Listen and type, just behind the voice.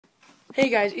Hey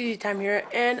guys, Easy Time here,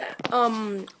 and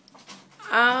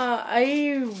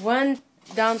I went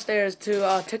downstairs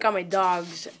to take out my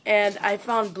dogs, and I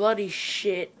found bloody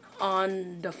shit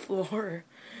on the floor.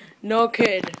 No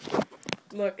kid.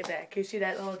 Look at that. Can you see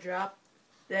that little drop?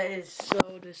 That is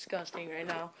so disgusting right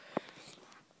now.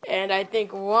 And I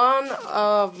think one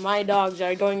of my dogs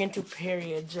are going into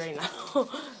periods right now.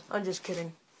 I'm just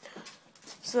kidding.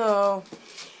 So,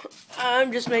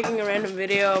 I'm just making a random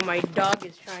video. My dog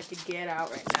is trying to get out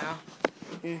right now.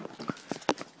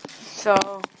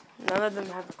 So, none of them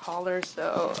have a collar,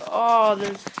 so... Oh,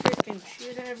 there's freaking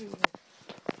shit everywhere.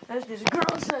 That's just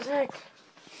gross as heck.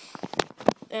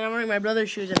 And I'm wearing my brother's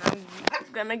shoes, and I'm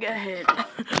gonna get hit.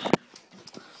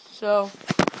 So,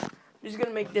 I'm just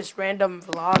gonna make this random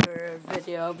vlogger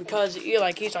video, because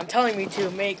Eli keeps on telling me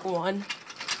to make one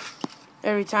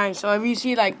every time. So, if you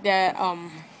see, like, that,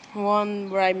 one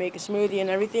where I make a smoothie and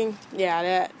everything, yeah,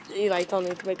 that Eli told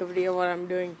me to make a video of what I'm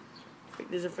doing.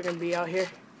 There's a freaking bee out here.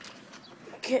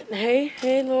 Hey,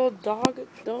 little dog,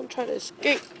 don't try to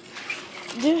escape.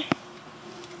 Yeah.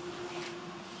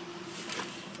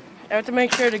 I have to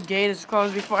make sure the gate is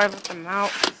closed before I let them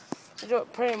out. That's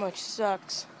what pretty much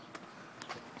sucks.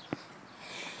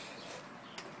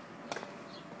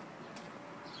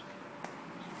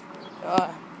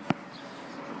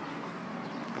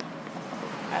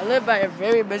 I live by a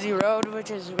very busy road, which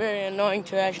is very annoying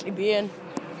to actually be in.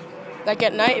 Like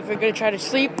at night, if you're gonna try to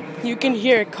sleep, you can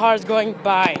hear cars going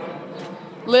by.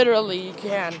 Literally, you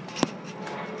can.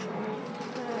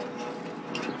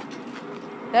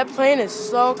 That plane is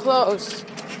so close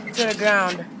to the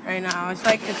ground right now. It's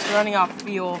like it's running off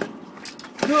fuel.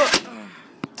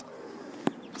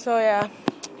 So yeah.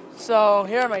 So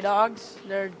here are my dogs.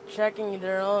 They're checking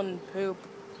their own poop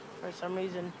for some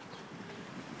reason.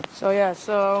 So yeah,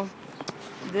 so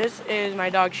this is my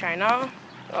dog China.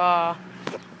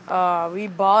 We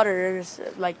bought her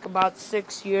like about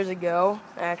 6 years ago,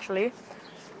 actually.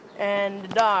 And the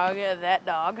dog, that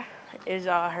dog, is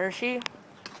Hershey.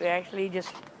 We actually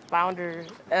just found her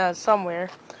somewhere,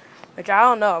 which I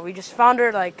don't know. We just found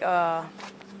her like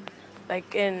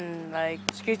in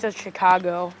streets of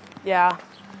Chicago. Yeah.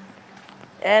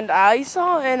 And I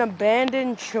saw an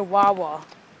abandoned Chihuahua.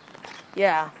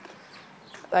 Yeah.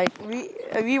 Like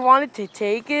we wanted to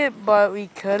take it, but we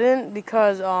couldn't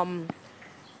because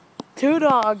 2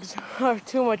 dogs are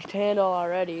too much to handle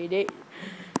already.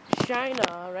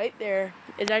 China right there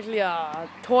is actually a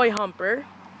toy humper.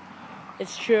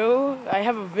 It's true. I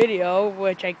have a video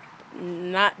which I'm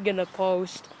not gonna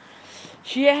post.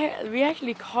 We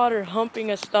actually caught her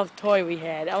humping a stuffed toy we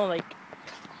had. I was like,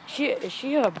 is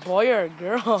she a boy or a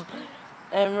girl?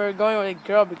 And we're going with a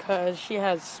girl because she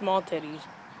has small titties.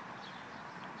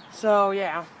 So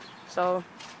yeah. So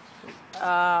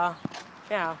yeah.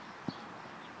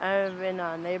 I live in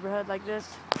a neighborhood like this.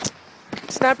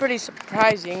 It's not pretty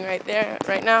surprising right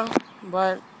now,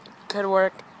 but could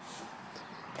work.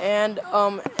 And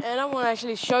I want to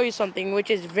actually show you something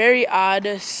which is very odd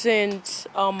since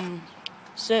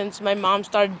my mom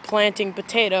started planting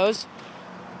potatoes.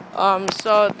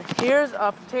 So here's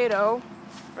a potato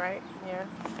right here.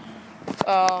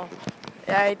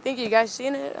 I think you guys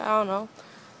seen it. I don't know.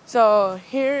 So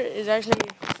here is actually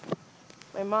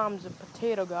my mom's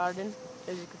potato garden,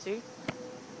 as you can see,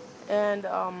 and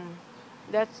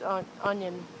that's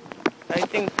onion. I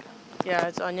think, yeah,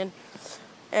 it's onion.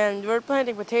 And we're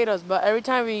planting potatoes, but every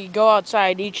time we go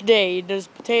outside each day, there's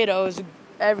potatoes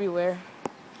everywhere.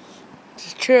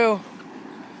 It's true.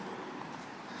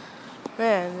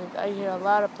 Man, I hear a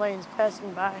lot of planes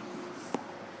passing by.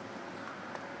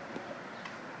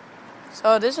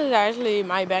 So this is actually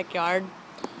my backyard.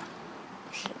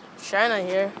 Shana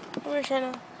here. Come here,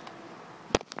 Shana.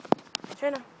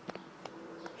 Shana.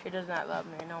 She does not love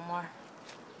me no more.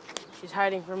 She's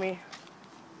hiding from me.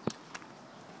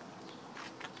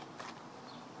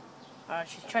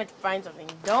 She's trying to find something.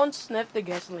 Don't sniff the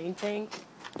gasoline tank.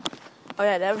 Oh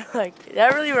yeah,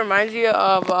 that really reminds you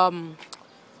of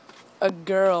a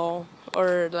girl,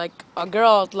 or like a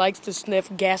girl likes to sniff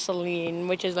gasoline,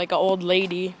 which is like an old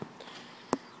lady,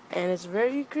 and it's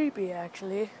very creepy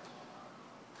actually.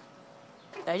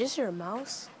 Did I just hear a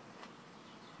mouse?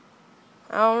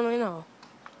 I don't really know.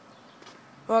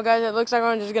 Well guys, it looks like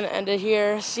I'm just gonna end it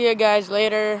here. See you guys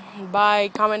later. Bye.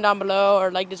 Comment down below,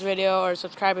 or like this video, or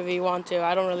subscribe if you want to.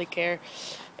 I don't really care.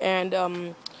 And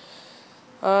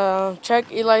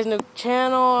check Eli's new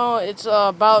channel. It's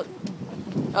about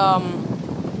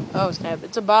oh snap.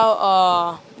 It's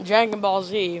about Dragon Ball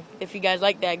Z. If you guys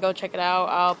like that, go check it out.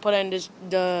 I'll put it in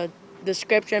the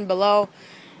description below.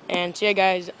 And see you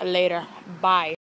guys later. Bye.